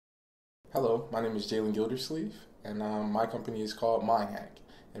Hello, my name is Jalen Gildersleeve, and my company is called MindHak.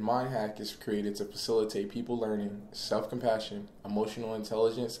 And MindHak is created to facilitate people learning self-compassion, emotional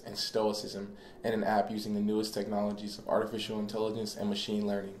intelligence, and stoicism in an app using the newest technologies of artificial intelligence and machine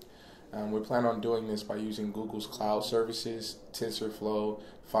learning. We plan on doing this by using Google's cloud services, TensorFlow,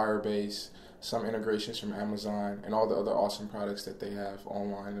 Firebase, some integrations from Amazon, and all the other awesome products that they have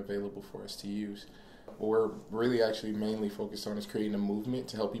online available for us to use. What we're really actually mainly focused on is creating a movement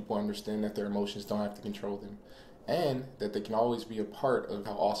to help people understand that their emotions don't have to control them and that they can always be a part of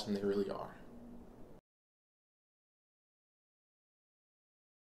how awesome they really are.